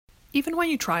Even when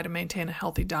you try to maintain a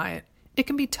healthy diet, it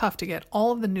can be tough to get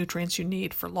all of the nutrients you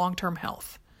need for long-term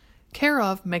health. Care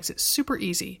of makes it super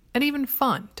easy and even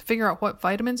fun to figure out what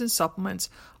vitamins and supplements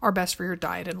are best for your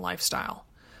diet and lifestyle.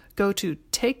 Go to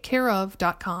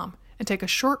takecareof.com and take a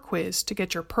short quiz to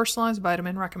get your personalized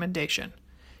vitamin recommendation.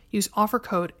 Use offer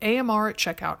code AMR at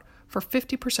checkout for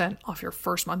 50% off your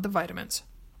first month of vitamins.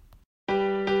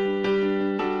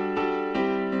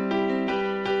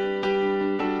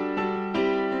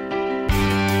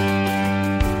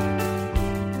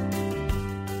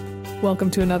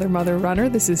 Welcome to another Mother Runner.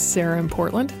 This is Sarah in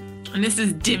Portland. And this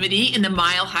is Dimity in the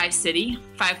Mile High City,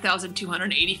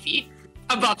 5,280 feet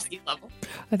above sea level.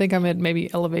 I think I'm at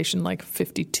maybe elevation like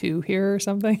 52 here or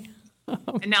something.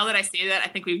 And now that I say that, I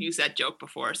think we've used that joke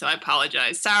before, so I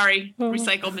apologize. Sorry,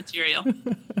 recycled material.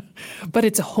 But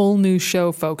it's a whole new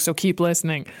show, folks, so keep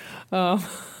listening.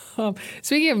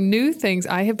 Speaking of new things,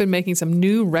 I have been making some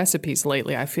new recipes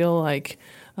lately. I feel like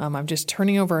I'm just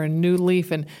turning over a new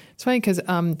leaf. And it's funny because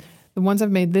the ones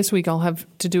I've made this week all have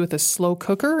to do with a slow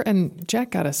cooker. And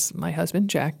my husband,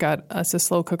 Jack, got us a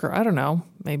slow cooker, I don't know,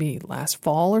 maybe last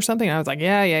fall or something. And I was like,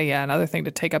 yeah, another thing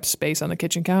to take up space on the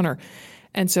kitchen counter.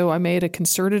 And so I made a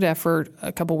concerted effort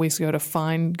a couple weeks ago to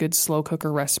find good slow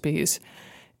cooker recipes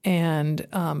and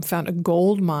found a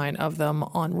gold mine of them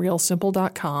on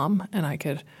realsimple.com. And I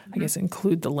could, I guess,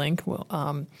 include the link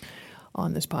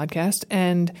on this podcast.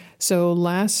 And so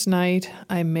last night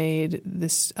I made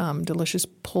this delicious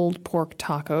pulled pork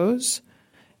tacos,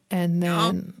 and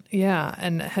then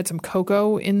and had some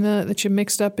cocoa in that you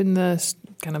mixed up in the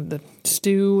kind of the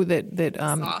stew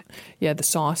the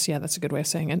sauce. Yeah, that's a good way of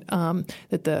saying it.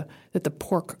 That the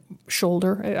pork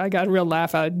shoulder. I got a real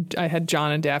laugh. I had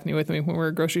John and Daphne with me when we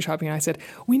were grocery shopping, and I said,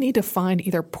 we need to find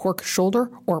either pork shoulder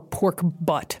or pork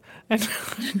butt. And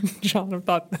John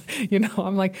thought,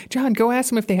 I'm like, John, go ask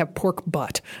them if they have pork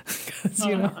butt.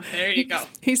 There you go.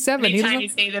 He's 7. Anytime you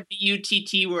say the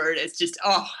B-U-T-T word, it's just,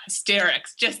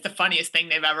 hysterics. Just the funniest thing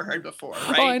they've ever heard before,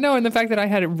 right? Oh, I know. And the fact that I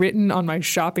had it written on my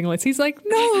shopping list, he's like,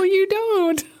 no, you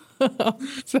don't.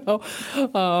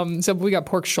 So we got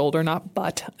pork shoulder, not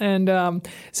butt. And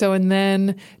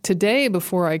then today,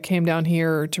 before I came down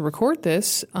here to record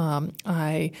this,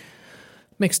 I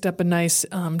mixed up a nice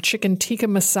chicken tikka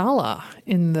masala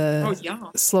in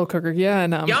the slow cooker. Yeah.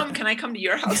 And, yum. Can I come to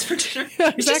your house for dinner?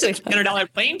 Yeah, exactly. It's just a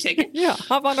 $100 plane ticket. Yeah.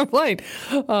 Hop on a plane.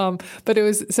 But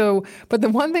the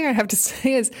one thing I have to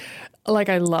say is, like,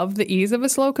 I love the ease of a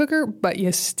slow cooker, but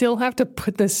you still have to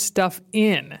put this stuff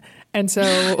in. And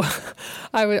so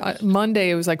Monday,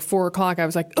 it was like 4:00. I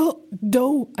was like, oh,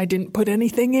 no, I didn't put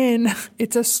anything in.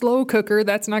 It's a slow cooker.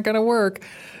 That's not going to work.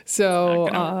 So,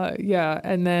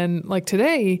 And then like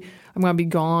today, I'm going to be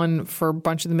gone for a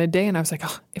bunch of the midday. And I was like,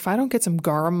 if I don't get some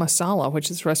garam masala, which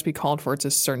this recipe called for, it's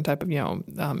a certain type of,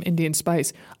 Indian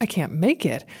spice, I can't make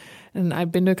it. And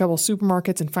I've been to a couple of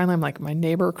supermarkets, and finally I'm like, my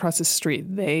neighbor across the street,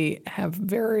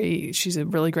 she's a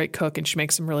really great cook, and she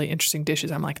makes some really interesting dishes.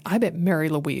 I'm like, I bet Mary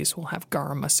Louise will have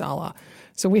garam masala.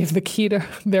 So we have the key to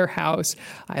their house.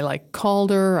 I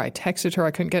called her, I texted her,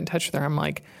 I couldn't get in touch with her. I'm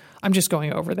like, I'm just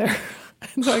going over there.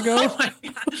 And so I go, oh my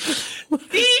God.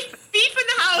 Thief in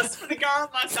the house for the garam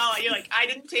masala. You're like, I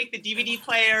didn't take the DVD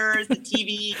players, the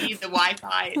TV, the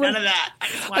Wi-Fi, none of that.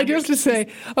 I do have to say,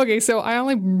 okay, so I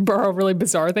only borrow really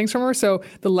bizarre things from her. So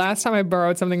the last time I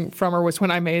borrowed something from her was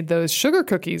when I made those sugar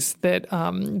cookies that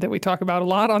we talk about a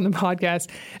lot on the podcast,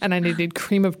 and I needed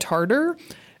cream of tartar.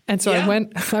 And so I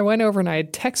went over and I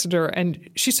had texted her, and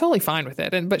she's totally fine with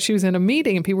it. But she was in a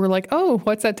meeting, and people were like, oh,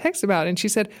 what's that text about? And she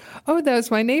said, oh, that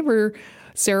was my neighbor,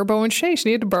 Sarah Bowen Shea. She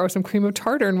needed to borrow some cream of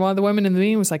tartar. And one of the women in the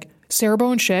meeting was like, Sarah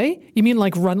Bowen Shea? You mean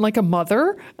like run like a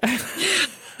mother?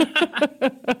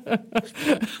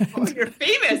 Oh, you're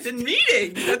famous in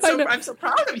meetings. I'm so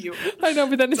proud of you. I know,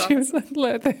 but then she was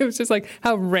like, it was just like,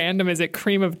 how random is it,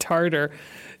 cream of tartar?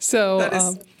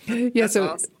 So,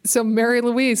 so Mary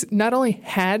Louise not only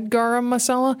had garam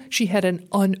masala, she had an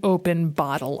unopened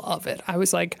bottle of it. I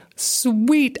was like,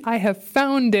 sweet, I have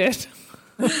found it.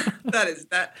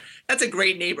 That's a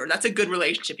great neighbor. That's a good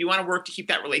relationship. You want to work to keep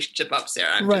that relationship up,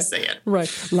 Sarah. I'm just saying.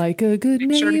 Right. Like a good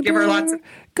neighbor, sure to give her lots of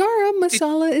garam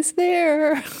masala is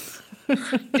there.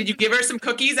 Did you give her some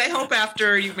cookies, I hope,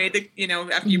 after you made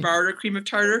after you borrowed her cream of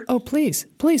tartar? Oh, please.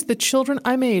 The children,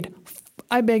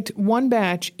 I baked one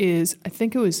batch I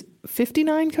think it was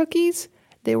 59 cookies.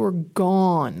 They were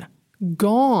gone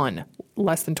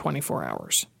less than 24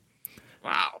 hours.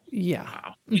 Wow. Yeah.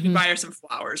 Wow. You can buy her some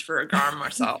flowers for a garam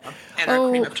masala and her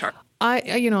cream of tartar.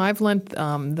 I've lent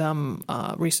them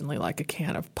recently like a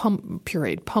can of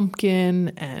pureed pumpkin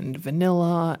and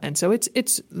vanilla, and so it's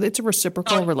a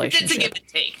reciprocal relationship. It's a give and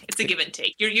take. It's a give and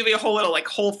take. You have a whole little like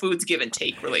Whole Foods give and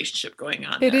take relationship going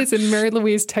on. It is, and Mary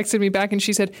Louise texted me back, and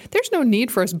she said, "There's no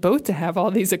need for us both to have all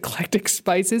these eclectic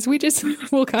spices. We just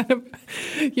will kind of,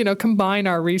 combine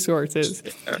our resources."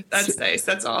 That's nice.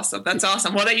 That's awesome. That's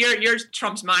awesome. Well, yours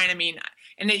trumps mine. I mean,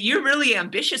 and you're really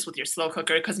ambitious with your slow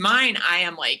cooker, because mine, I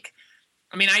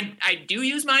do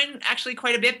use mine actually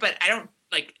quite a bit, but I don't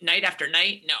like night after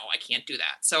night. No, I can't do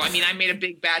that. So, I mean, I made a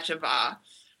big batch of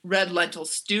red lentil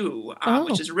stew,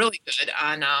 which is really good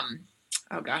on,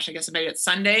 I guess I made it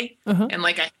Sunday. And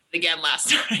like I had it again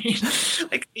last night,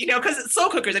 because slow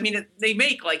cookers, I mean, they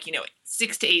make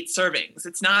 6 to 8 servings.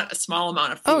 It's not a small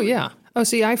amount of food. Oh, yeah. Oh,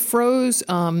 see, I froze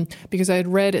because I had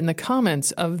read in the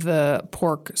comments of the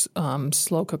pork,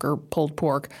 slow cooker pulled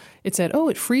pork, it said,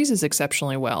 it freezes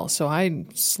exceptionally well. So I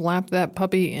slapped that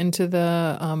puppy into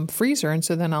the freezer, and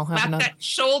so then I'll have another. That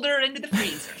shoulder into the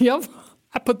freezer. Yep.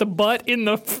 I put the butt in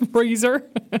the freezer.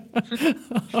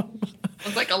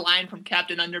 It's like a line from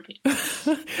Captain Underpants.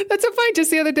 That's so funny.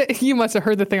 Just the other day, you must have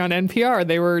heard the thing on NPR.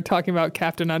 They were talking about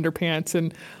Captain Underpants.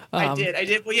 And I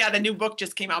did. Well, yeah, the new book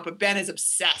just came out, but Ben is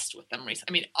obsessed with them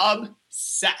recently. I mean,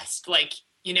 obsessed.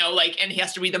 And he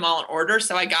has to read them all in order.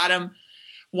 So I got him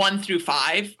 1 through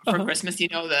 5 for Christmas,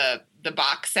 the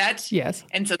box set. Yes.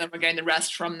 And so then we're getting the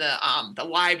rest from the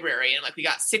library. And we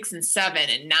got 6 and 7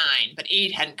 and 9, but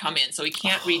 8 hadn't come in. So he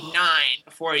can't read 9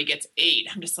 before he gets 8.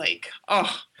 I'm just like,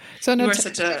 so you are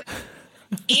such a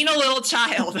anal little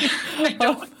child. I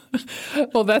don't.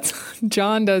 Well, that's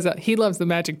John does. He loves the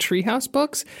Magic Treehouse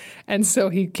books. And so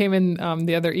he came in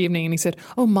the other evening and he said,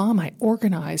 "Oh, Mom, I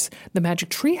organized the Magic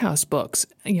Treehouse books.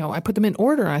 I put them in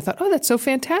order." And I thought, "Oh, that's so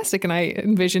fantastic." And I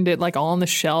envisioned it like all on the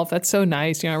shelf. That's so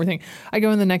nice, everything. I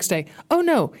go in the next day. Oh,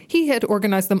 no, he had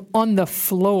organized them on the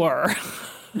floor.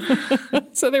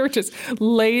 So they were just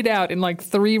laid out in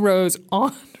 3 rows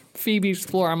on Phoebe's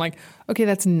floor. I'm like, okay,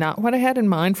 that's not what I had in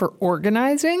mind for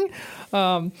organizing.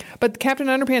 But Captain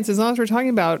Underpants, as long as we're talking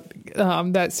about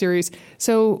that series,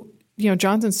 so,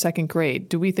 John's in 2nd grade.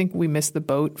 Do we think we missed the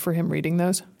boat for him reading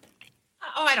those?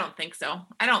 Oh, I don't think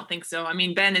so. I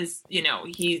mean, Ben is,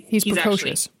 he's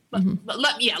precocious.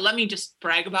 Actually, let me just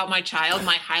brag about my child,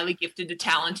 my highly gifted,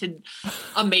 talented,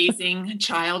 amazing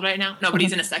child right now. No, but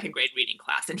he's in a 2nd grade reading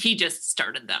class, and he just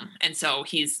started them. And so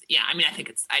he's, I think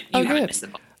haven't missed the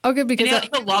boat. Oh, good, because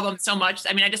he'll love him so much.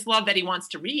 I mean, I just love that he wants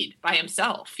to read by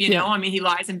himself, I mean, he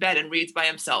lies in bed and reads by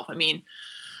himself. I mean,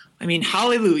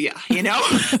 hallelujah,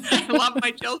 I love my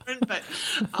children, but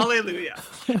hallelujah.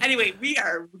 Anyway, we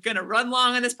are going to run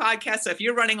long on this podcast. So if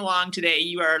you're running along today,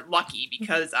 you are lucky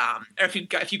because, or if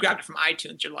you grabbed it from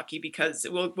iTunes, you're lucky because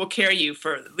we'll carry you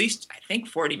for at least, I think,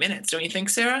 40 minutes. Don't you think,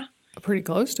 Sarah? Pretty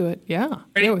close to it. Yeah.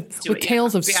 With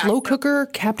tales of slow cooker,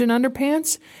 Captain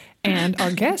Underpants, and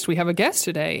our guest. We have a guest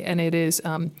today, and it is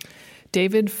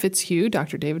David Fitzhugh,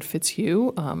 Dr. David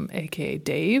Fitzhugh, a.k.a.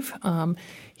 Dave.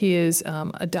 He is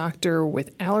a doctor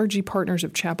with Allergy Partners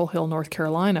of Chapel Hill, North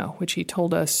Carolina, which he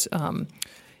told us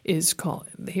is called,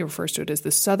 he refers to it as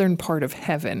the southern part of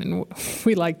heaven, and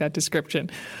we like that description.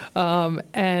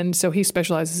 And so he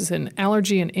specializes in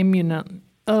allergy and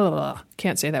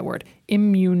can't say that word.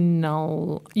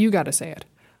 You got to say it.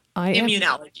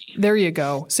 Immunology. There you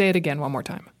go. Say it again one more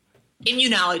time.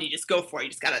 Immunology. Just go for it. You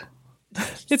just got to.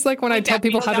 It's like when I tell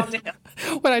people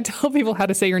how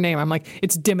to say your name, I'm like,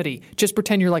 it's Dimity. Just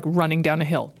pretend you're running down a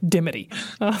hill. Dimity.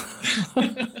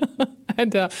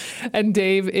 And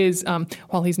Dave is,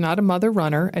 while he's not a mother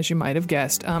runner, as you might have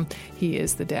guessed, he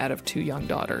is the dad of 2 young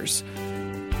daughters.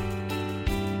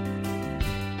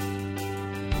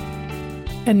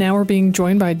 And now we're being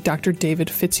joined by Dr. David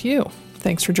Fitzhugh.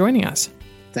 Thanks for joining us.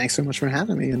 Thanks so much for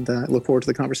having me, and I look forward to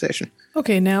the conversation.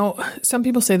 Okay, now, some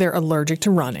people say they're allergic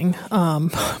to running,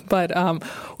 but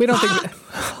we don't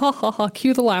think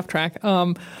cue the laugh track.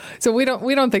 So we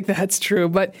don't think that's true.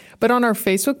 But on our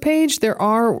Facebook page,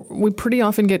 we pretty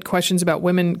often get questions about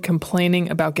women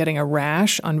complaining about getting a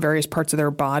rash on various parts of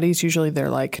their bodies. Usually they're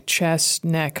like chest,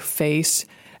 neck, face,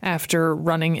 after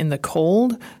running in the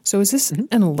cold. So is this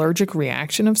an allergic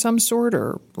reaction of some sort,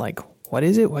 or what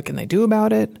is it? What can they do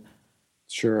about it?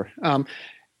 Sure.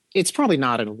 It's probably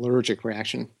not an allergic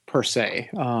reaction per se.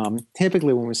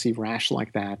 Typically, when we see rash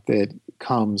like that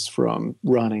comes from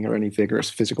running or any vigorous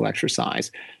physical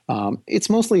exercise, it's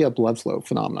mostly a blood flow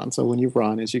phenomenon. So when you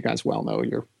run, as you guys well know,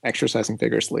 you're exercising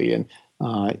vigorously, and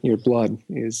your blood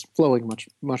is flowing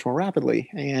much more rapidly.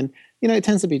 And it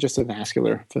tends to be just a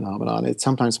vascular phenomenon. It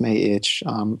sometimes may itch.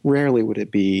 Rarely would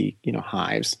it be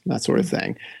hives, that sort of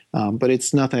thing. But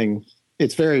it's nothing.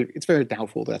 It's very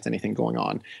doubtful that's anything going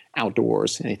on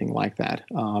outdoors, anything like that.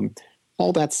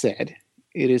 All that said,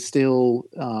 it is still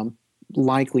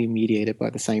likely mediated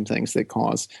by the same things that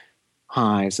cause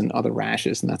hives and other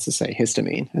rashes, and that's to say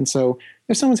histamine. And so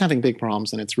if someone's having big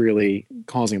problems and it's really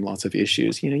causing lots of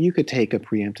issues, you could take a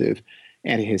preemptive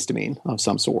antihistamine of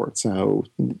some sort. So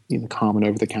common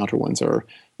over-the-counter ones are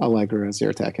Allegra,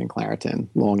 Zyrtec, and Claritin,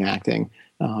 long-acting.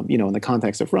 In the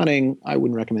context of running, I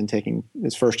wouldn't recommend taking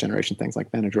this first-generation things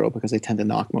like Benadryl because they tend to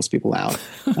knock most people out.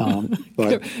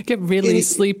 But get really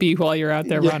sleepy while you're out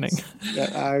there running.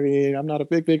 I mean, I'm not a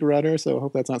big runner, so I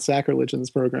hope that's not sacrilege in this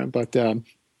program. But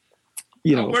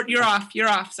you're off. You're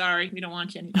off. Sorry, we don't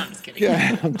want you. No, I'm just kidding.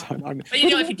 Yeah, I'm done. But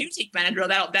if you do take Benadryl,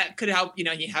 that could help.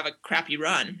 You have a crappy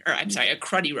run, or I'm sorry, a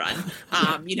cruddy run.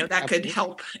 That could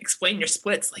help explain your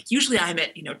splits. Like usually I'm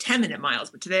at 10-minute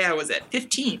miles, but today I was at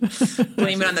 15.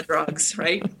 Blame it on the drugs,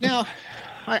 right? Now,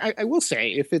 I will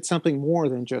say if it's something more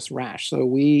than just rash. So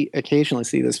we occasionally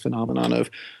see this phenomenon of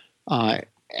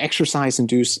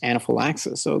exercise-induced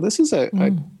anaphylaxis. So this is a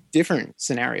different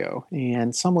scenario,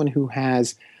 and someone who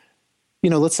has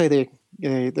let's say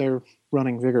they're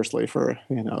running vigorously for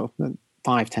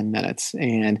 5-10 minutes,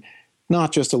 and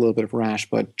not just a little bit of rash,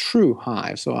 but true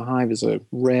hive. So a hive is a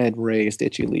red, raised,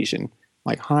 itchy lesion,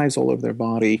 like hives all over their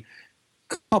body,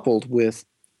 coupled with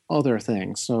other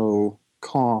things. So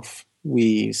cough,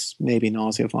 wheeze, maybe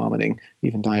nausea, vomiting,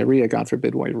 even diarrhea, God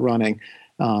forbid, while you're running.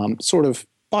 Sort of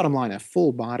bottom line, a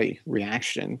full body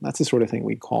reaction. That's the sort of thing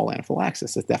we call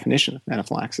anaphylaxis, the definition of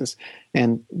anaphylaxis.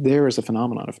 And there is a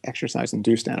phenomenon of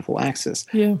exercise-induced anaphylaxis.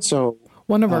 Yeah. So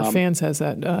one of our fans has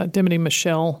that, Dimity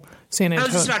Michelle San Antonio. I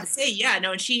was just about to say,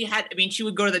 and she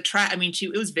would go to the track.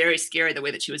 It was very scary the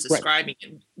way that she was describing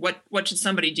it. What should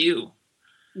somebody do?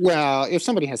 Well, if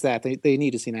somebody has that, they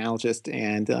need to see an allergist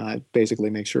and basically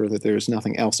make sure that there's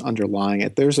nothing else underlying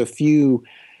it. There are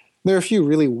a few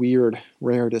really weird,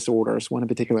 rare disorders. One in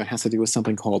particular has to do with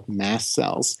something called mast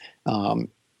cells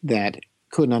that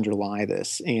could underlie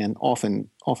this, and often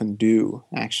do,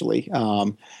 actually.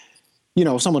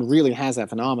 If someone really has that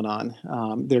phenomenon,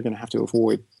 they're going to have to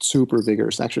avoid super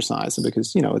vigorous exercise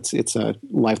because, it's a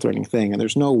life-threatening thing, and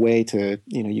there's no way to,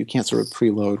 you can't sort of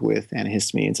preload with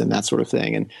antihistamines and that sort of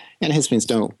thing. And antihistamines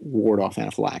don't ward off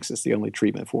anaphylaxis. The only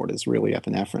treatment for it is really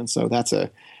epinephrine. So that's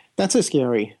a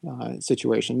scary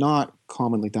situation, not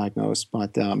commonly diagnosed,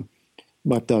 but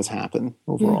does happen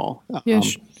overall. Yeah,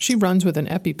 she runs with an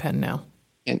EpiPen now.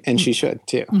 And she should,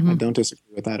 too. I don't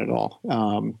disagree with that at all.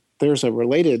 There's a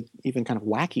related, even kind of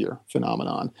wackier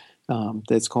phenomenon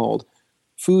that's called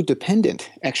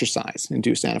food-dependent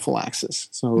exercise-induced anaphylaxis.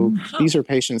 So these are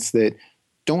patients that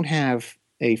don't have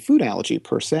a food allergy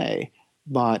per se,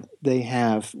 but they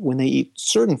have, when they eat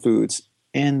certain foods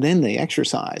and then they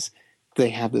exercise, they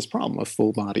have this problem of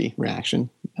full body reaction,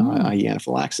 i.e.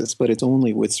 anaphylaxis, but it's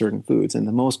only with certain foods. And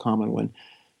the most common one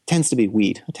tends to be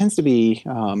wheat. It tends to be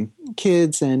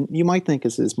kids, and you might think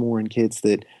this is more in kids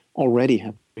that already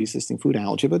have pre-existing food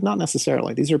allergy, but not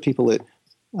necessarily. These are people that,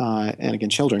 and again,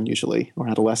 children usually, or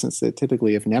adolescents that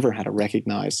typically have never had a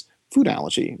recognized food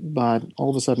allergy, but all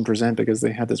of a sudden present because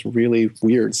they had this really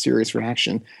weird, serious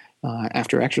reaction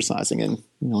after exercising. And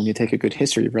when you take a good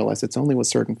history, you realize it's only with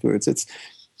certain foods. It's,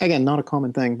 again, not a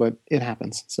common thing, but it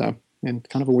happens. So, and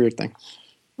kind of a weird thing.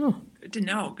 Good to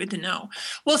know. Good to know.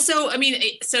 Well, so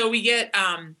we get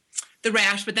the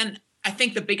rash, but then I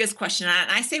think the biggest question, and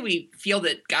I say we field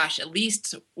it, at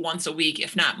least once a week,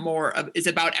 if not more, is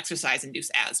about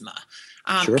exercise-induced asthma.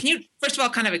 Sure. Can you, first of all,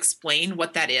 kind of explain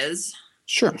what that is?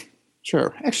 Sure.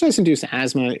 Exercise-induced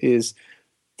asthma is,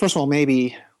 first of all,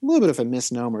 maybe a little bit of a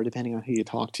misnomer, depending on who you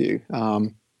talk to.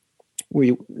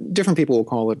 Different people will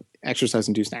call it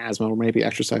exercise-induced asthma, or maybe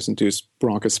exercise-induced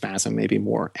bronchospasm may be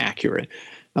more accurate.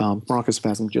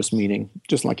 Bronchospasm just meaning,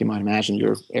 just like you might imagine,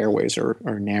 your airways are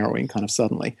narrowing kind of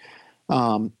suddenly.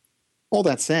 All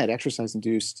that said,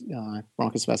 exercise-induced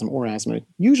bronchospasm or asthma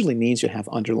usually means you have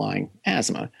underlying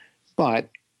asthma, but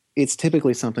it's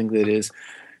typically something that is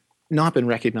not been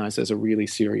recognized as a really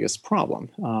serious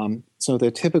problem. So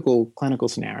the typical clinical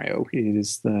scenario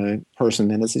is the person,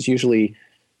 and this is usually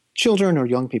children or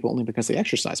young people only because they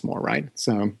exercise more, right?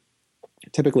 So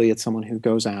typically it's someone who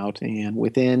goes out and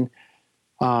within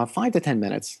 5 to 10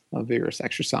 minutes of vigorous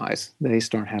exercise, they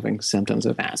start having symptoms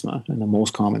of asthma. And the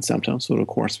most common symptoms would, of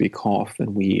course, be cough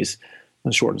and wheeze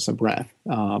and shortness of breath.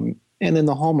 And then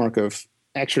the hallmark of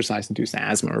exercise-induced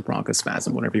asthma or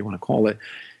bronchospasm, whatever you want to call it,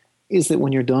 is that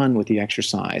when you're done with the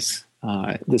exercise,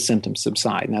 the symptoms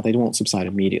subside. Now, they won't subside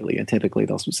immediately, and typically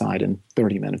they'll subside in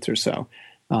 30 minutes or so.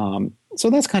 So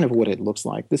that's kind of what it looks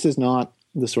like. This is not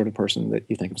the sort of person that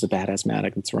you think of as a bad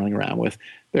asthmatic that's running around with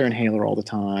their inhaler all the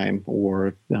time,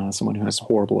 or someone who has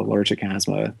horrible allergic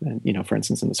asthma, and, for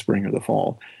instance, in the spring or the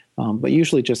fall, but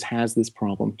usually just has this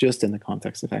problem just in the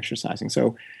context of exercising.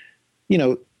 So,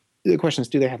 the question is,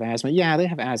 do they have asthma? Yeah, they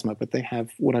have asthma, but they have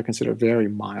what I consider a very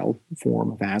mild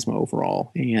form of asthma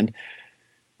overall. And,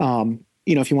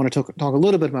 if you want to talk a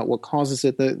little bit about what causes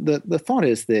it, the thought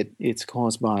is that it's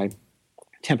caused by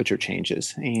temperature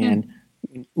changes. And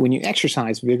when you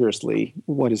exercise vigorously,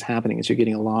 what is happening is you're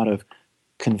getting a lot of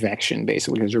convection,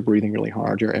 basically, because you're breathing really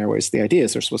hard. Your airways, the idea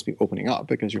is they're supposed to be opening up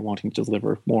because you're wanting to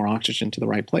deliver more oxygen to the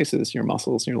right places, your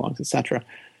muscles, your lungs, etc.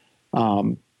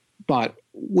 But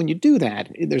when you do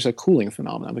that, there's a cooling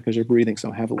phenomenon because you're breathing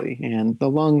so heavily. And the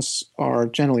lungs are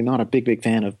generally not a big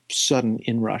fan of sudden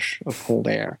inrush of cold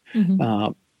air.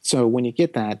 So when you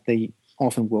get that, they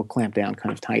often will clamp down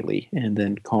kind of tightly and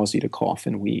then cause you to cough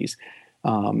and wheeze.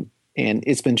 And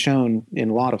it's been shown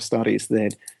in a lot of studies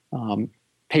that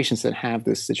patients that have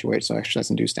this situation, so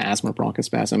exercise-induced asthma,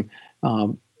 bronchospasm,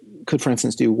 could, for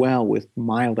instance, do well with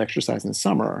mild exercise in the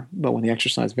summer, but when they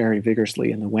exercise very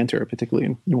vigorously in the winter, particularly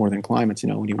in northern climates,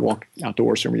 when you walk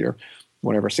outdoors from your,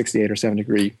 68 or 7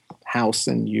 degree house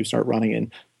and you start running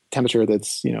in temperature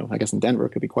that's, I guess in Denver, it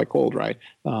could be quite cold, right?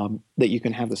 That you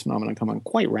can have this phenomenon come on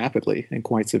quite rapidly and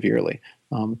quite severely.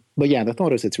 But yeah, the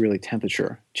thought is it's really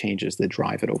temperature changes that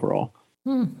drive it overall.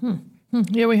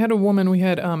 Yeah, we had a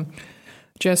woman,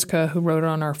 Jessica, who wrote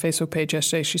on our Facebook page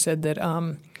yesterday. She said that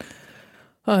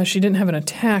she didn't have an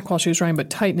attack while she was running,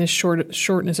 but tightness,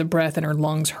 shortness of breath, and her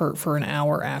lungs hurt for an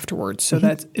hour afterwards. So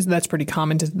that's pretty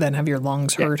common to then have your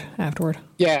lungs hurt afterward.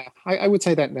 Yeah, I would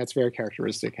say that's very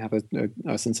characteristic. Have a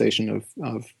sensation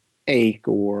of ache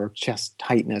or chest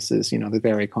tightness is the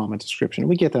very common description.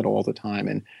 We get that all the time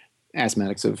in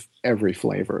asthmatics of every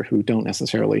flavor who don't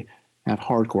necessarily have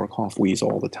hardcore cough wheeze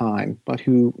all the time, but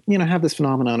who have this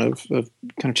phenomenon of kind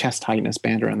of chest tightness,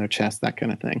 band around their chest, that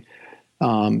kind of thing.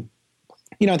 I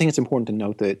think it's important to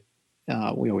note that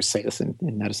we always say this in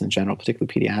medicine in general,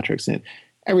 particularly pediatrics, and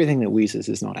everything that wheezes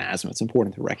is not asthma. It's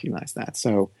important to recognize that.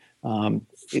 So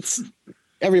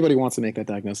everybody wants to make that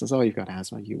diagnosis. Oh, you've got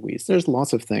asthma, you wheeze. There's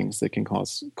lots of things that can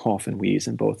cause cough and wheeze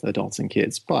in both adults and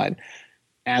kids, but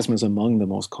asthma is among the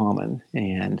most common.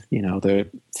 And, the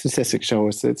statistics show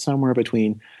us that somewhere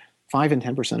between 5 and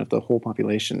 10% of the whole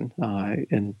population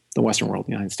in the Western world,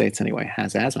 the United States anyway,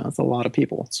 has asthma. That's a lot of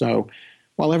people. So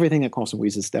while everything that coughs and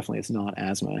wheezes definitely is not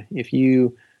asthma, if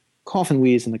you cough and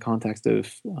wheeze in the context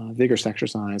of vigorous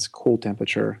exercise, cold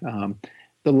temperature,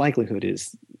 the likelihood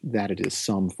is that it is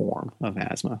some form of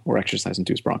asthma or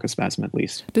exercise-induced bronchospasm at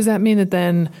least. Does that mean that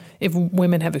then if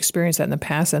women have experienced that in the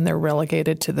past, then they're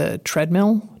relegated to the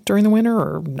treadmill during the winter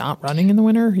or not running in the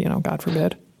winter, God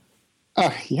forbid?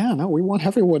 We want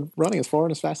everyone running as far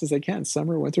and as fast as they can.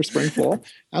 Summer, winter, spring, fall.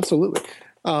 Absolutely.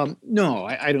 No,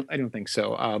 I don't think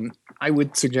so. I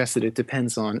would suggest that it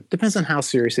depends on how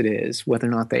serious it is, whether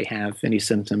or not they have any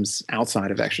symptoms outside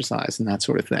of exercise and that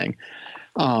sort of thing.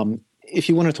 If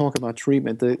you want to talk about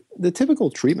treatment, the typical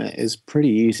treatment is pretty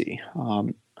easy,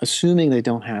 assuming they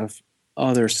don't have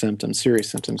other symptoms,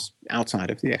 serious symptoms outside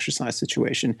of the exercise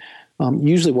situation.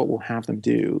 Usually what we'll have them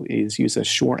do is use a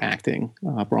short-acting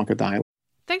bronchodilator.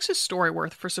 Thanks to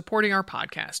Storyworth for supporting our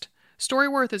podcast.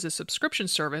 Storyworth is a subscription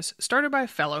service started by a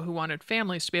fellow who wanted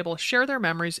families to be able to share their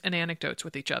memories and anecdotes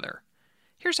with each other.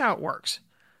 Here's how it works.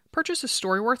 Purchase a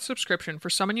Storyworth subscription for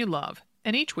someone you love,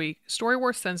 and each week,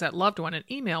 Storyworth sends that loved one an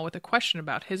email with a question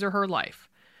about his or her life.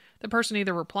 The person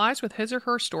either replies with his or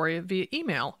her story via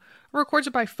email or records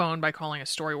it by phone by calling a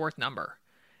Storyworth number.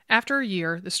 After a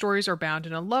year, the stories are bound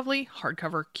in a lovely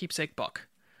hardcover keepsake book.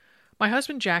 My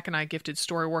husband Jack and I gifted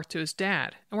Storyworth to his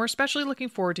dad, and we're especially looking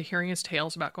forward to hearing his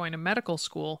tales about going to medical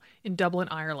school in Dublin,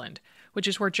 Ireland, which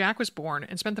is where Jack was born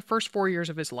and spent the first 4 years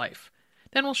of his life.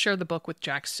 Then we'll share the book with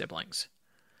Jack's siblings.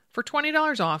 For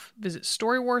 $20 off, visit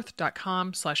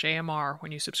storyworth.com/AMR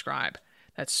when you subscribe.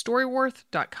 That's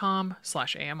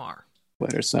storyworth.com/AMR.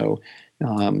 So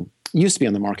used to be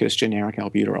on the market as generic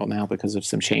albuterol. Now, because of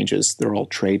some changes, they're all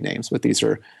trade names, but these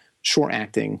are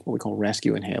short-acting, what we call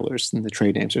rescue inhalers. And the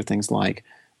trade names are things like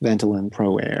Ventolin,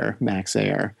 ProAir,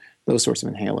 MaxAir, those sorts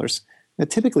of inhalers. Now,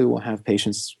 typically, we'll have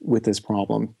patients with this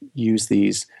problem use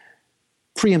these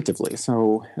preemptively.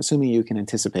 So assuming you can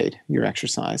anticipate your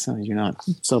exercise, you're not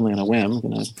suddenly on a whim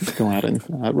going to go out and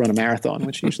run a marathon,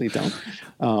 which you usually don't.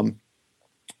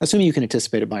 Assuming you can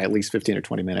anticipate it by at least 15 or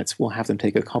 20 minutes, we'll have them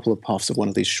take a couple of puffs of one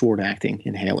of these short-acting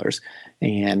inhalers.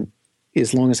 And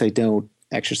as long as they don't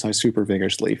exercise super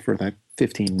vigorously for that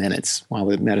 15 minutes while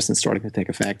the medicine's starting to take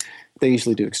effect, they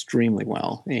usually do extremely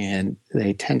well. And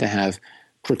they tend to have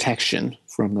protection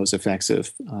from those effects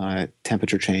of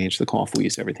temperature change, the cough,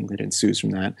 wheeze, everything that ensues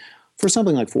from that for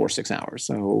something like 4 or 6 hours.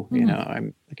 So,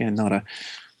 I'm, again, not a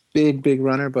big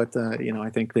runner, but, I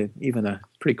think that even a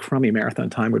pretty crummy marathon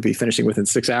time would be finishing within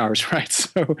 6 hours, right?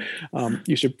 So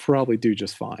you should probably do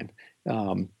just fine.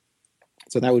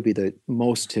 So that would be the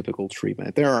most typical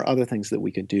treatment. There are other things that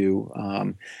we could do.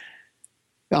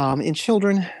 In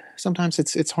children, sometimes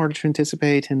it's harder to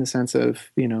anticipate in the sense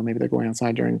of, maybe they're going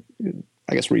outside during,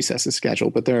 I guess, recess is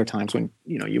scheduled, but there are times when,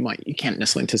 you can't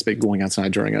necessarily anticipate going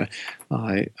outside during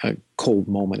a cold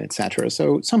moment, et cetera.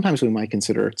 So sometimes we might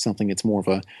consider something that's more of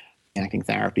a acting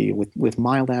therapy. With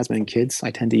mild asthma in kids,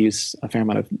 I tend to use a fair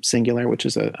amount of Singular, which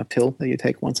is a pill that you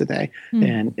take once a day.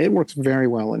 And it works very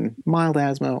well in mild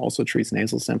asthma, also treats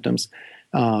nasal symptoms.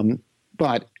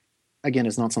 But again,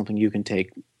 it's not something you can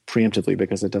take preemptively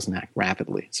because it doesn't act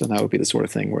rapidly. So that would be the sort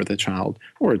of thing where the child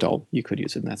or adult, you could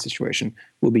use it in that situation,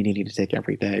 will be needing to take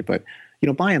every day. But,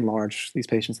 by and large, these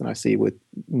patients that I see with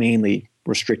mainly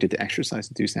restricted to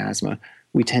exercise-induced asthma,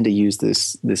 we tend to use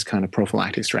this kind of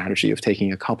prophylactic strategy of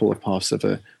taking a couple of puffs of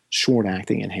a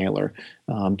short-acting inhaler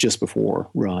just before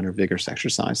run or vigorous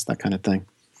exercise, that kind of thing.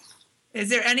 Is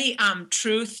there any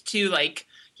truth to I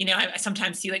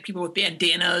sometimes see people with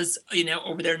bandanas,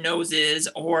 over their noses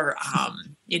or,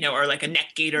 or like a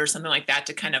neck gaiter or something like that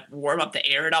to kind of warm up the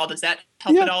air at all. Does that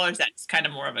help at all? Or is that kind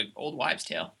of more of an old wives'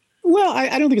 tale? Well,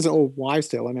 I don't think it's an old wives'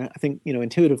 tale. I mean, I think,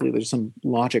 intuitively there's some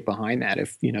logic behind that.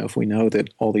 If we know that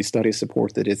all these studies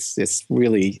support that it's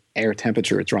really air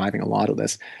temperature driving a lot of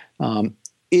this,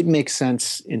 it makes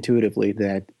sense intuitively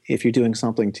that if you're doing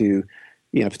something to,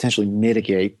 potentially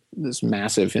mitigate this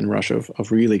massive inrush of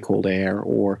really cold air,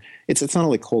 or it's not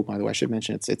only cold, by the way, I should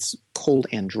mention it's cold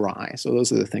and dry. So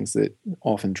those are the things that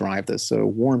often drive this. So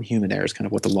warm, humid air is kind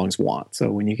of what the lungs want.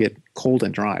 So when you get cold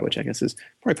and dry, which I guess is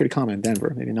probably pretty common in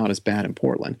Denver, maybe not as bad in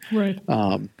Portland. Right.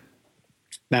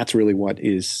 That's really what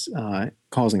is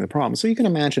causing the problem. So you can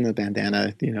imagine a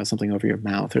bandana, something over your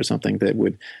mouth or something that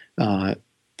would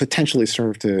potentially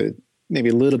serve to maybe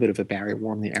a little bit of a barrier,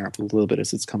 warm the air up a little bit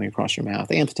as it's coming across your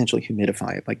mouth, and potentially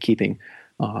humidify it by keeping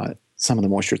some of the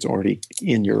moisture that's already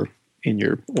in your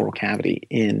oral cavity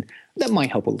in. That might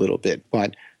help a little bit,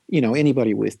 but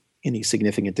anybody with any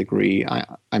significant degree,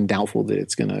 I'm doubtful that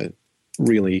it's going to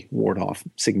really ward off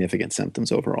significant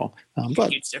symptoms overall.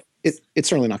 But it's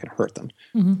certainly not going to hurt them.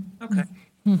 Mm-hmm. Okay.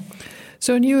 Mm-hmm.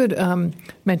 So, and you had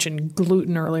mentioned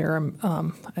gluten earlier,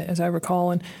 as I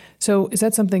recall, and so is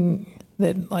that something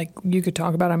that you could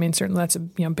talk about? I mean, certainly that's a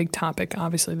big topic,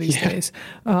 obviously, these days.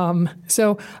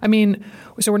 So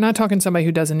we're not talking somebody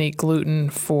who doesn't eat gluten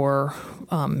for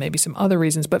maybe some other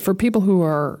reasons, but for people who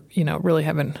are really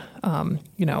haven't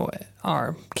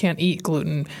can't eat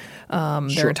gluten,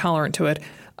 they're intolerant to it.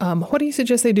 What do you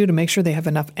suggest they do to make sure they have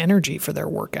enough energy for their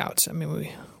workouts? I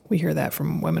mean, we hear that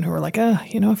from women who are like,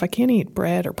 if I can't eat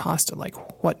bread or pasta,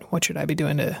 what should I be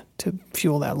doing to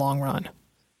fuel that long run?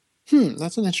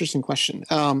 That's an interesting question.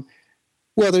 Well,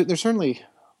 there's certainly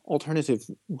alternative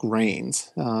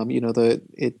grains.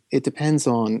 It depends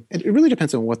on, it really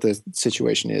depends on what the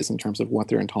situation is in terms of what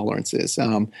their intolerance is.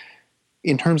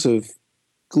 In terms of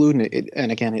gluten,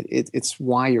 it's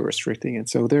why you're restricting it.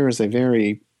 So there is a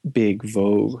very big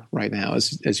vogue right now,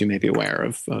 as you may be aware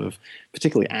of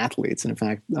particularly athletes, and in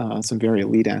fact, some very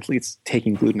elite athletes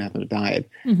taking gluten out of their diet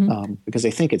because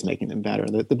they think it's making them better.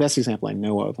 The best example I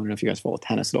know of, I don't know if you guys follow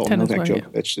tennis at all, Novak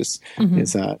Djokovic is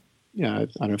I don't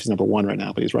know if he's number one right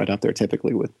now, but he's right up there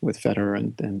typically with Federer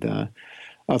and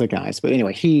other guys. But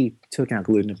anyway, he took out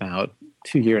gluten about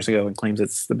 2 years ago and claims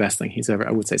it's the best thing he's ever,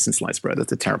 I would say, since sliced bread.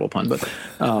 That's a terrible pun, but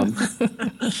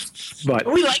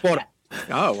we like that.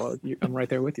 Oh, well, I'm right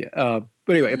there with you. But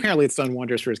anyway, apparently it's done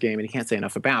wonders for his game, and he can't say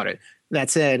enough about it. That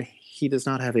said, he does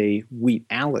not have a wheat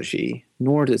allergy,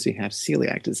 nor does he have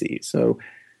celiac disease. So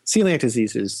celiac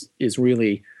disease is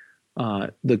really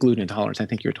the gluten intolerance I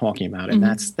think you're talking about, and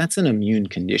that's an immune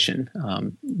condition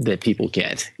that people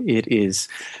get. It is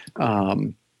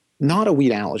not a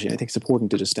wheat allergy. I think it's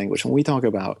important to distinguish. When we talk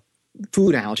about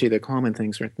food allergy, the common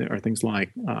things are things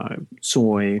like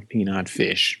soy, peanut,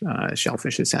 fish,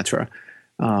 shellfish, etc.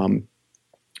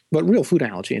 But real food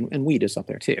allergy, and wheat is up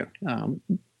there too.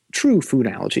 true food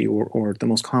allergy, or the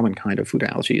most common kind of food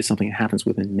allergy, is something that happens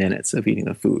within minutes of eating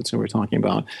the food. So we're talking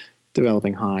about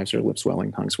developing hives or lip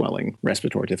swelling, tongue swelling,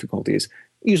 respiratory difficulties,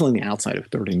 usually in the outside of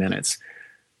 30 minutes.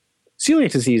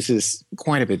 Celiac disease is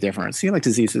quite a bit different. Celiac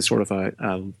disease is sort of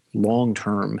a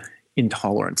long-term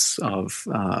intolerance of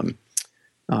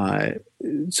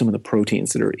some of the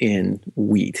proteins that are in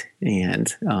wheat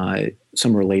and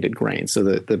some related grains. So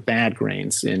the bad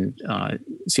grains in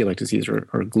celiac disease or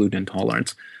gluten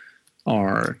intolerance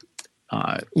are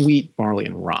wheat, barley,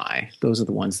 and rye. Those are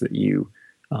the ones that you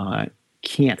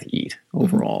can't eat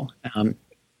overall.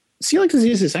 Celiac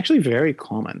disease is actually very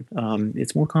common.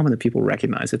 It's more common than people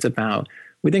recognize.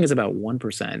 We think it's about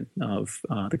 1% of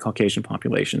the Caucasian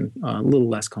population, a little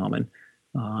less common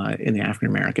in the African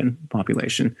American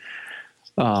population.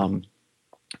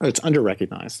 It's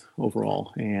under-recognized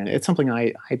overall, and it's something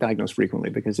I diagnose frequently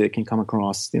because it can come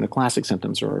across. Classic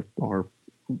symptoms are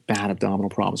bad abdominal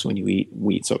problems when you eat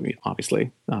wheat. So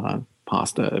obviously,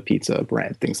 pasta, pizza,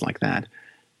 bread, things like that.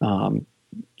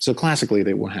 So classically,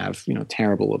 they will have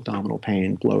terrible abdominal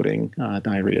pain, bloating,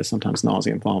 diarrhea, sometimes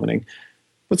nausea and vomiting.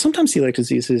 But sometimes celiac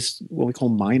disease is what we call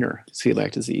minor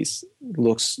celiac disease. It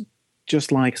looks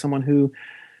just like someone who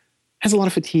has a lot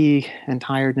of fatigue and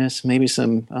tiredness, maybe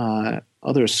some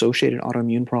other associated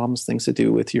autoimmune problems, things to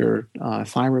do with your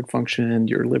thyroid function,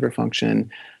 your liver function.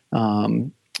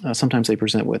 Sometimes they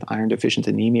present with iron deficient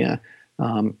anemia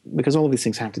because all of these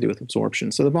things have to do with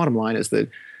absorption. So the bottom line is that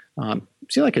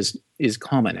celiac is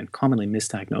common and commonly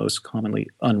misdiagnosed, commonly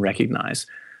unrecognized.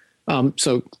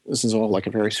 So this is all like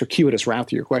a very circuitous route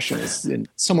to your question. Is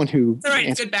someone who all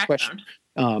right, good background.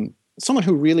 Someone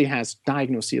who really has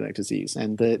diagnosed celiac disease,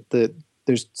 and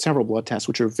there's several blood tests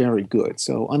which are very good.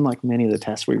 So unlike many of the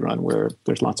tests we run where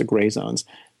there's lots of gray zones,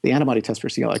 the antibody tests for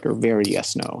celiac are very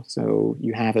yes/no. So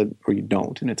you have it or you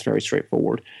don't, and it's very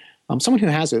straightforward. Someone who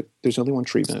has it, there's only one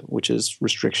treatment, which is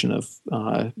restriction of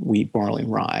wheat, barley,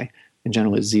 and rye. And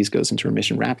generally, the disease goes into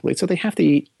remission rapidly. So they have to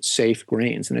eat safe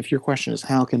grains. And if your question is,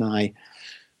 how can I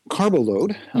carbo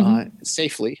load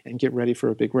safely and get ready for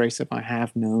a big race if I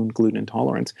have known gluten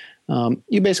intolerance,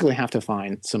 you basically have to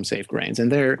find some safe grains.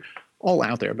 And they're all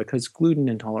out there because gluten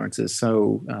intolerance is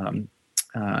so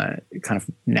kind of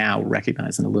now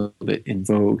recognized and a little bit in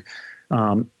vogue.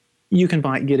 You can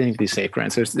get any of these safe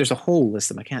grains. There's a whole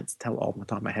list of them. I can't tell all off the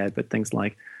top of my head, but things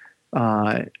like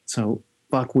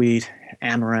buckwheat,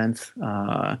 amaranth,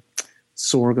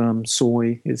 sorghum,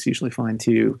 soy is usually fine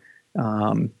too.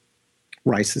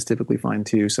 Rice is typically fine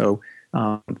too. So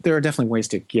there are definitely ways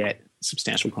to get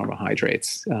substantial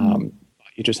carbohydrates.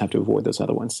 You just have to avoid those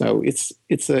other ones. So it's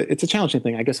a challenging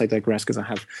thing. I guess I digress because I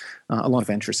have a lot of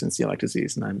interest in celiac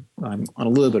disease, and I'm on a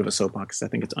little bit of a soapbox because I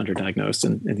think it's underdiagnosed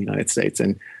in the United States.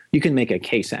 And you can make a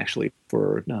case actually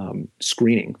for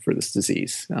screening for this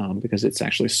disease because it's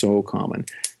actually so common.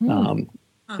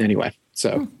 Anyway,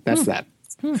 so that's that.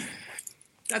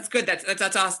 That's good.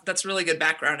 That's awesome. That's really good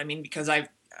background. I mean, because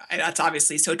that's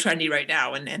obviously so trendy right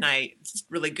now, and it's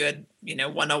really good,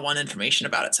 101 information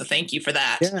about it. So thank you for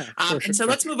that. Yeah, and so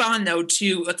let's move on though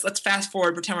to let's fast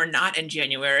forward, pretend we're not in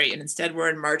January, and instead we're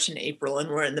in March and April, and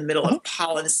we're in the middle of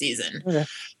pollen season. Okay.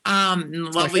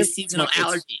 Lovely seasonal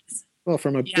allergies. Well,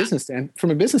 from a business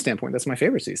standpoint, that's my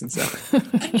favorite season. So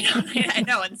I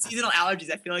know, and seasonal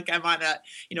allergies. I feel like I'm on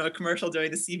a commercial during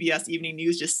the CBS Evening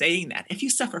News just saying that if you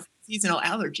suffer from seasonal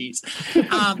allergies.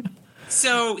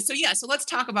 So let's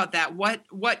talk about that.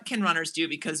 What can runners do?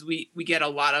 Because we get a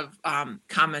lot of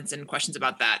comments and questions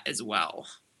about that as well.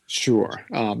 Sure.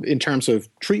 In terms of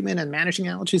treatment and managing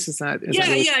allergies, is that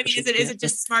really I mean, is it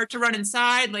just smart to run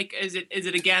inside? Like, is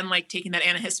it again like taking that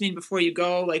antihistamine before you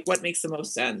go? Like, what makes the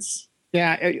most sense?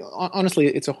 Yeah, honestly,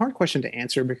 it's a hard question to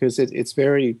answer because it's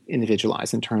very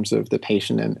individualized in terms of the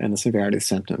patient and the severity of the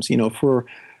symptoms. For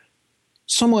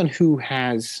someone who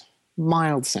has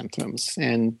mild symptoms,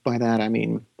 and by that I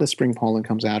mean the spring pollen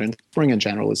comes out, and spring in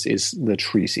general is the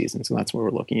tree season, so that's what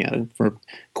we're looking at. And for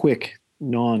quick,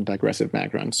 non-digressive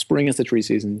background, spring is the tree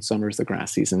season, summer is the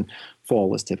grass season,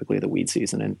 fall is typically the weed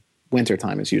season, and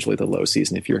wintertime is usually the low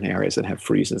season if you're in areas that have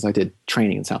freezes. I did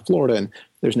training in South Florida, and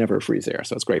there's never a freeze there,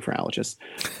 so it's great for allergists.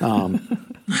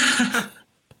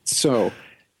 So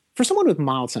for someone with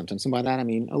mild symptoms, and by that I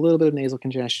mean a little bit of nasal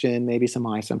congestion, maybe some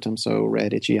eye symptoms, so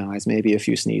red, itchy eyes, maybe a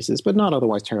few sneezes, but not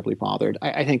otherwise terribly bothered,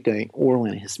 I think the oral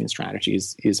antihistamine strategy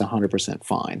is 100%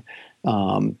 fine.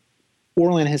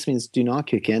 Oral antihistamines do not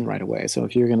kick in right away. So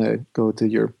if you're going to go to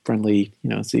your friendly,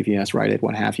 CVS, Rite Aid,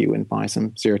 what have you, and buy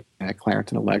some Zyrtec,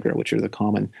 Claritin, Allegra, which are the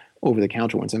common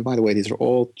over-the-counter ones. And by the way, these are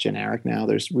all generic now.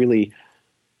 There's really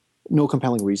no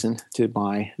compelling reason to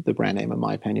buy the brand name, in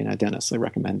my opinion. I don't necessarily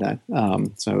recommend that.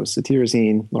 So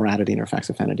cetirizine, loratadine, or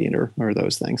fexofenadine are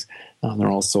those things. They're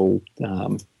all sold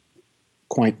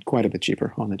quite a bit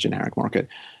cheaper on the generic market.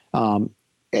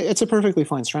 It's a perfectly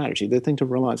fine strategy. The thing to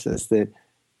realize is that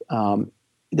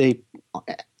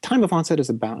time of onset is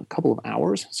about a couple of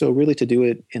hours. So really to do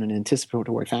it in an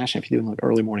anticipatory fashion, if you're doing like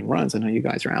early morning runs, I know you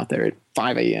guys are out there at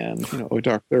 5 a.m.,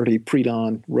 dark 30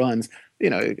 pre-dawn runs, are you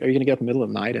going to get up in the middle of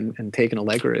the night and take an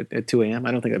Allegra at 2 a.m.?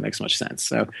 I don't think that makes much sense.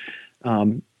 So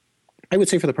I would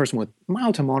say for the person with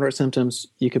mild to moderate symptoms,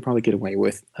 you could probably get away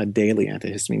with a daily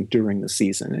antihistamine during the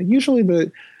season. And usually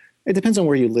it depends on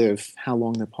where you live, how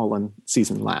long the pollen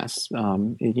season lasts.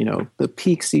 The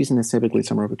peak season is typically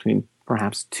somewhere between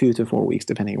perhaps 2 to 4 weeks,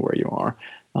 depending on where you are.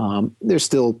 There's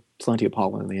still plenty of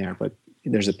pollen in the air, but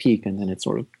there's a peak, and then it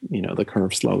sort of, the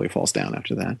curve slowly falls down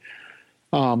after that.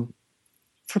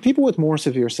 For people with more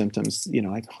severe symptoms,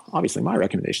 obviously my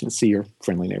recommendation is see your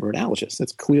friendly neighborhood allergist.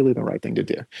 That's clearly the right thing to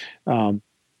do.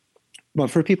 But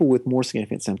for people with more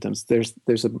significant symptoms,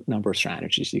 there's a number of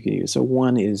strategies you can use. So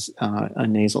one is a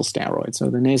nasal steroid. So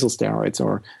the nasal steroids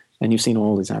are, and you've seen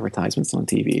all these advertisements on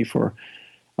TV for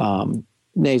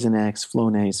Nasonex,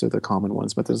 Flonase are the common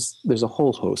ones, but there's a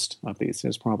whole host of these.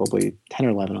 There's probably 10 or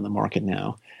 11 on the market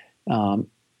now.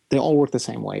 They all work the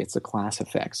same way. It's a class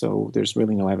effect. So there's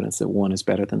really no evidence that one is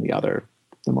better than the other.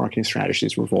 The marketing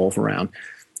strategies revolve around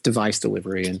device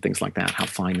delivery and things like that, how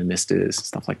fine the mist is,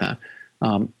 stuff like that.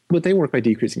 But they work by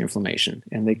decreasing inflammation,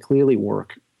 and they clearly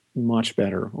work much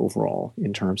better overall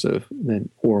in terms of than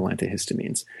oral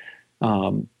antihistamines.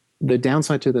 The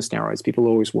downside to the steroids, people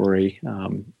always worry.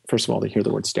 First of all, they hear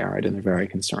the word steroid and they're very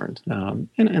concerned.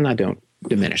 And I don't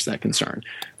diminish that concern.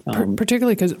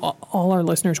 Particularly because all our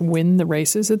listeners win the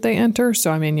races that they enter.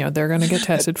 So, they're going to get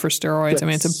tested for steroids.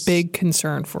 Yes. It's a big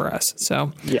concern for us.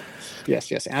 So,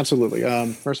 Yes, absolutely.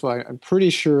 First of all, I'm pretty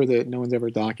sure that no one's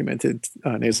ever documented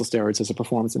nasal steroids as a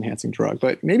performance-enhancing drug.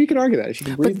 But maybe you could argue that if you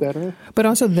can breathe better. But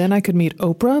also then I could meet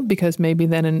Oprah, because maybe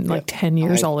then in 10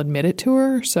 years I'll admit it to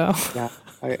her. So yeah,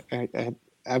 I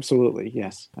absolutely,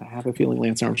 yes. I have a feeling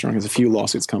Lance Armstrong has a few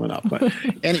lawsuits coming up. But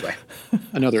anyway,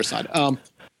 another aside.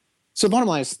 So bottom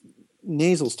line is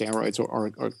nasal steroids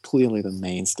are clearly the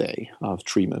mainstay of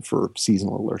treatment for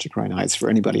seasonal allergic rhinitis for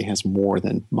anybody who has more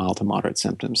than mild to moderate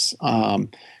symptoms.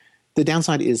 The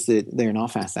downside is that they're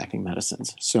not fast-acting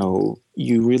medicines. So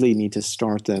you really need to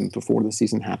start them before the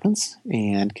season happens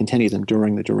and continue them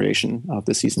during the duration of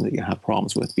the season that you have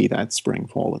problems with, be that spring,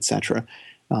 fall, etc.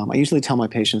 I usually tell my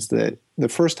patients that the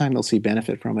first time they'll see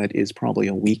benefit from it is probably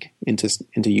a week into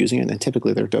using it, and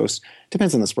typically their dose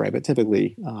depends on the spray, but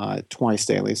typically twice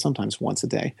daily, sometimes once a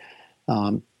day.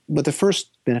 But the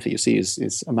first benefit you see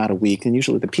is about a week, and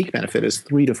usually the peak benefit is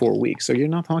 3 to 4 weeks. So you're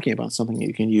not talking about something that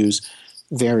you can use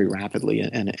very rapidly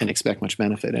and expect much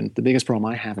benefit. And the biggest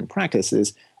problem I have in practice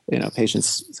is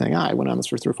patients saying, I went on this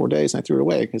for 3 or 4 days and I threw it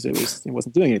away because it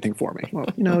wasn't doing anything for me.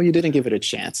 Well, you didn't give it a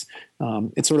chance.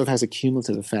 It sort of has a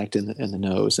cumulative effect in the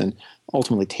nose and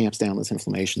ultimately tamps down this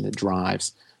inflammation that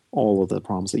drives all of the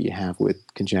problems that you have with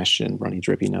congestion, runny,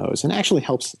 drippy nose, and actually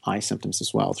helps eye symptoms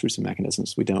as well through some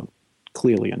mechanisms we don't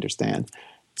clearly understand.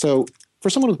 So for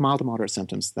someone with mild to moderate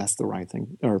symptoms, that's the right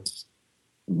thing, or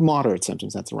moderate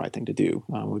symptoms, that's the right thing to do.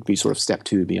 Would be sort of step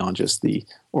 2 beyond just the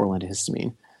oral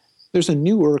antihistamine. There's a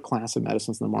newer class of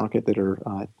medicines in the market that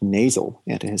are nasal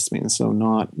antihistamines, so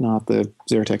not the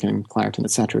Zyrtec and Claritin,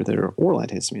 et cetera, that are oral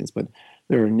antihistamines, but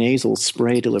there are nasal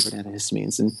spray-delivered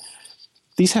antihistamines. And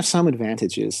these have some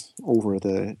advantages over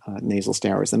the nasal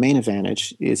steroids. The main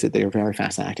advantage is that they are very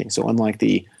fast-acting. So unlike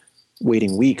the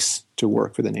waiting weeks to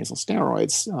work for the nasal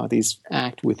steroids, these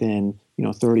act within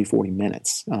 30, 40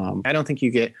 minutes. I don't think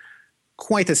you get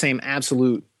quite the same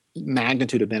absolute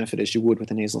magnitude of benefit as you would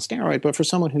with a nasal steroid, but for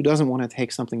someone who doesn't want to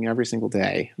take something every single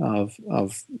day of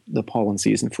the pollen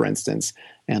season, for instance,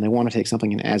 and they want to take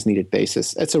something on an as-needed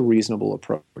basis, it's a reasonable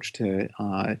approach to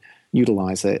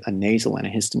utilize a nasal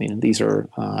antihistamine. And these are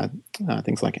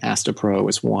things like Astapro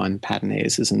is one,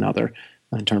 Patinase is another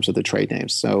in terms of the trade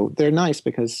names. So they're nice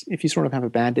because if you sort of have a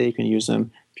bad day, you can use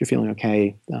them. If you're feeling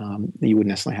okay, you wouldn't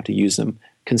necessarily have to use them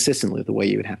consistently the way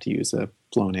you would have to use a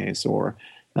Flonase or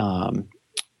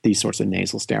these sorts of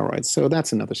nasal steroids. So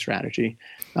that's another strategy.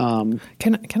 Can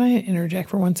I interject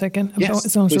for 1 second?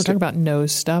 Yes, so we're talking about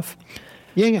nose stuff.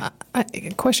 Yeah. A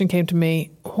question came to me.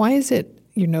 Why is it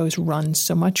your nose runs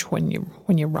so much when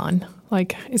you run?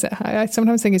 Like, is that? I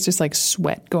sometimes think it's just like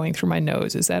sweat going through my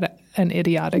nose. Is that an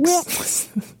idiotic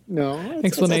no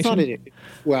explanation? It's not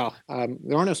well,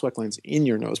 there are no sweat glands in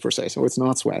your nose per se, so it's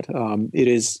not sweat. It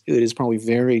is probably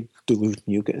very dilute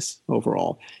mucus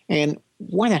overall. And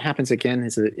why that happens again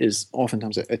is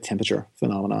oftentimes a temperature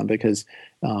phenomenon, because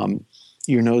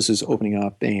your nose is opening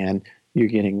up and you're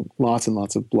getting lots and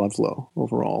lots of blood flow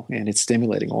overall, and it's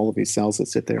stimulating all of these cells that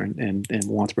sit there and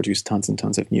want to produce tons and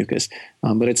tons of mucus.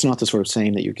 But it's not the sort of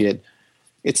same that you get.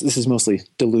 This is mostly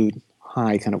dilute,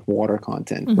 high kind of water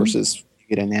content versus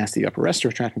you get a nasty upper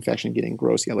respiratory tract infection, getting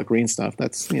gross yellow-green stuff.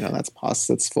 That's pus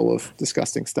that's full of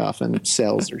disgusting stuff, and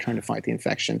cells are trying to fight the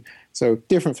infection. So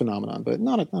different phenomenon, but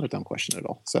not a dumb question at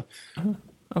all. So,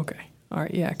 okay. All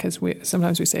right, yeah, because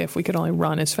sometimes we say if we could only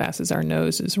run as fast as our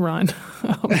noses run,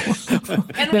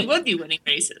 and we would be winning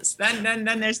races. Then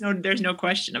there's no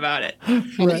question about it.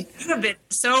 Right. You have been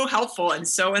so helpful and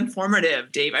so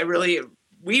informative, Dave.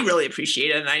 We really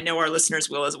appreciate it, and I know our listeners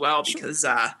will as well, because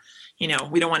we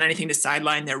don't want anything to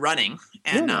sideline their running.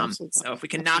 And so if we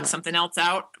can knock something else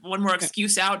out, one more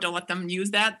excuse out, don't let them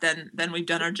use that, then we've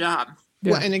done our job.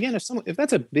 Yeah. Well, and again, if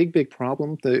that's a big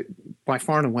problem, by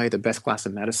far and away the best class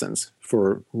of medicines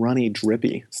for runny,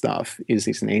 drippy stuff is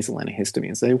these nasal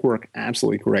antihistamines. They work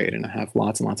absolutely great, and I have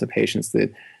lots and lots of patients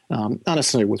that, not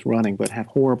necessarily with running, but have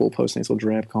horrible postnasal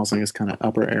drip causing this kind of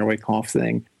upper airway cough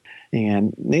thing.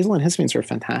 And nasal antihistamines are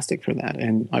fantastic for that.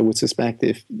 And I would suspect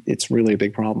if it's really a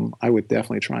big problem, I would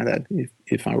definitely try that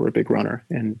if I were a big runner,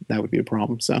 and that would be a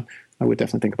problem. So I would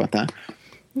definitely think about that.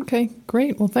 Okay,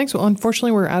 great. Well, thanks. Well,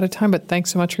 unfortunately, we're out of time, but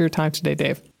thanks so much for your time today,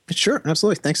 Dave. Sure,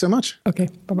 absolutely. Thanks so much. Okay,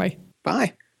 bye-bye.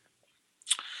 Bye.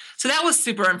 So that was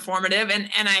super informative. And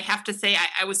I have to say,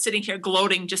 I was sitting here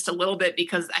gloating just a little bit,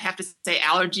 because I have to say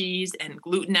allergies and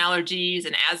gluten allergies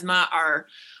and asthma are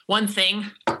one thing,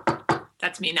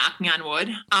 that's me knocking on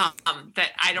wood, that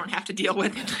I don't have to deal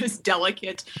with in this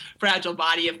delicate, fragile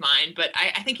body of mine. But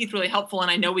I think it's really helpful, and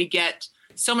I know we get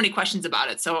so many questions about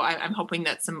it. So I'm hoping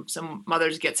that some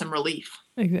mothers get some relief.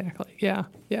 Exactly.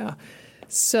 Yeah.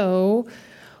 So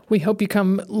we hope you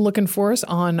come looking for us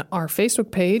on our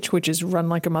Facebook page, which is Run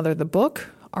Like a Mother, the book.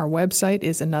 Our website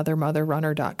is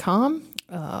anothermotherrunner.com.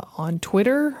 On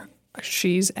Twitter,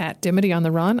 she's at Dimity on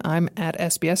the Run. I'm at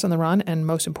SBS on the Run. And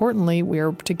most importantly,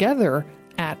 we're together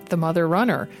at The Mother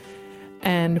Runner.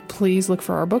 And please look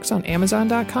for our books on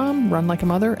Amazon.com, Run Like a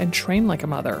Mother and Train Like a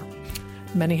Mother.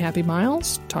 Many happy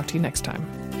miles. Talk to you next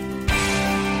time.